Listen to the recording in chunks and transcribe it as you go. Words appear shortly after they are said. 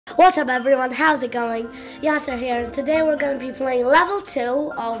What's up everyone, how's it going? Yasser here. Today we're going to be playing level 2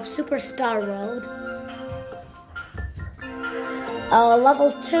 of Superstar World.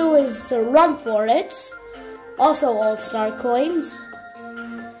 Level 2 is Run For It. Also All-Star Coins.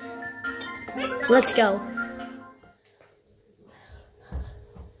 Let's go.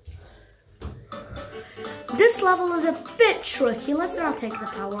 This level is a bit tricky. Let's not take the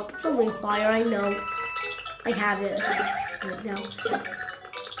power up. It's only a fire, I know. I have it right now.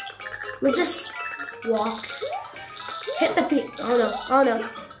 Let's just walk. Hit the peak. Oh no, oh no.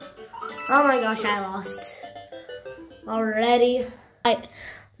 Oh my gosh, I lost. Already.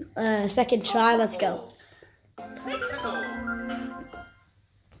 Alright, second try, let's go.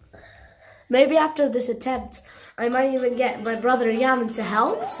 Maybe after this attempt, I might even get my brother Yaman to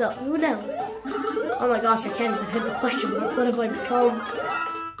help, so who knows? Oh my gosh, I can't even hit the question mark. What have I become?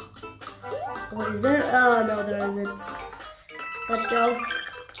 What is there? Oh no, there isn't. Let's go.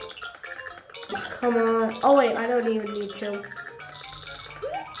 Come on. Oh wait, I don't even need to.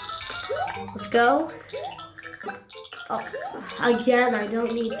 Let's go. Oh, again, I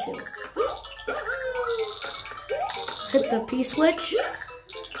don't need to. Hit the P switch.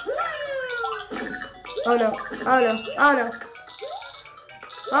 Oh no, oh no, oh no.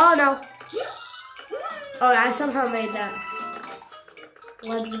 Oh no. Oh, I somehow made that.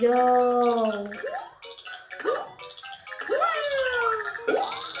 Let's go.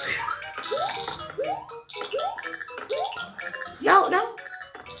 No, no.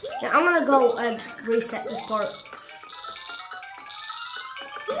 Yeah, I'm gonna go and reset this part.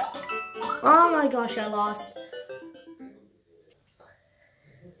 Oh my gosh, I lost.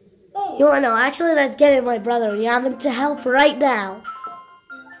 You wanna know, actually let's get in my brother Yaman to help right now.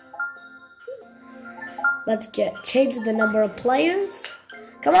 Let's change the number of players.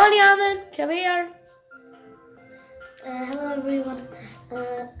 Come on Yaman, come here. Hello everyone.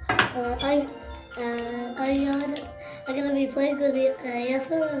 I'm Yaman. I'm gonna be playing with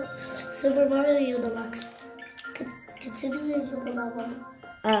Yasser Super Mario U Deluxe. Continuing with the level.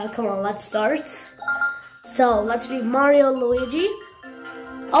 Come on, let's start. So let's be Mario Luigi.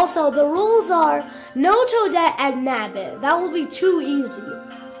 Also, the rules are no Toadette and Nabbit. That will be too easy.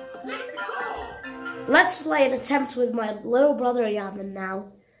 Let's play an attempt with my little brother Yaman now.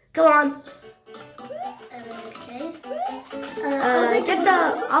 Come on. Okay.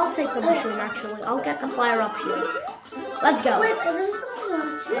 I'll take the mushroom actually. I'll get the fire up here. Let's go. Wait, there's something on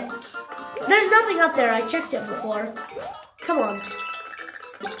the check. There's nothing up there. I checked it before. Come on.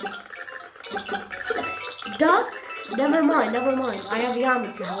 Duck? Never mind, never mind. I have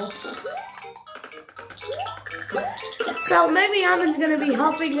Yaman to help. So maybe Yaman's gonna be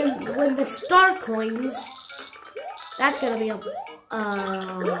helping him win the star coins. That's gonna be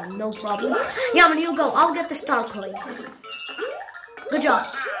no problem. Yaman, you go. I'll get the star coin. Good job.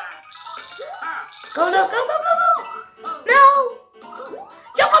 Go, no, go, go, go, go. No!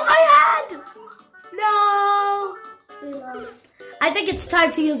 Jump on my head! No! We lost. I think it's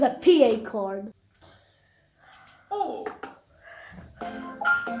time to use a PA card.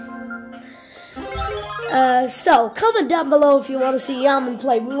 So, comment down below if you want to see Yaman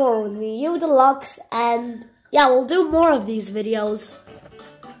play more with me, U Deluxe, and yeah, we'll do more of these videos.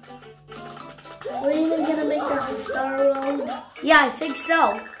 We're even gonna make the Star Road. Yeah, I think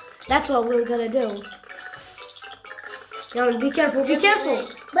so. That's what we're gonna do. Yaman, be careful, be careful.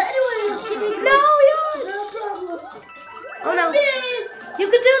 But anyway, No, Yaman! no problem. Oh no. You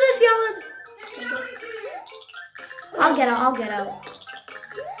can do this, Yaman. I'll get out, I'll get out.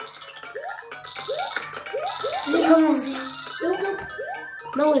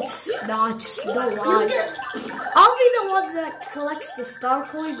 No, it's not. Don't lie. I'll be the one that collects the star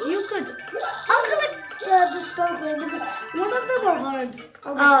coins. You could. I'll collect the star coin because one of them are hard.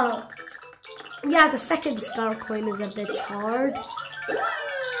 Oh. Yeah, the second star coin is a bit hard.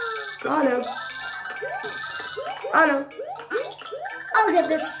 Oh no. Oh no. I'll get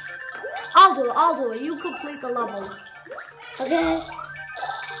this. I'll do it, I'll do it. You complete the level. Okay.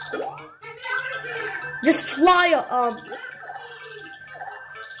 Just fly,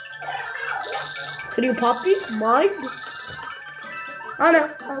 Could you pop me? Mind? Oh no.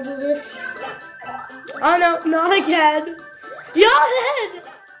 I'll do this. Oh no, not again. Yaman!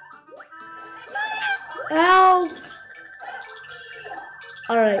 Help!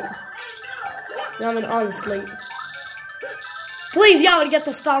 Alright. Yaman, honestly. Please, Yaman, get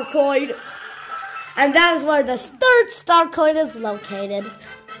the star coin. And that is where the third star coin is located.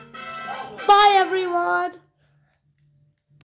 Bye, everyone.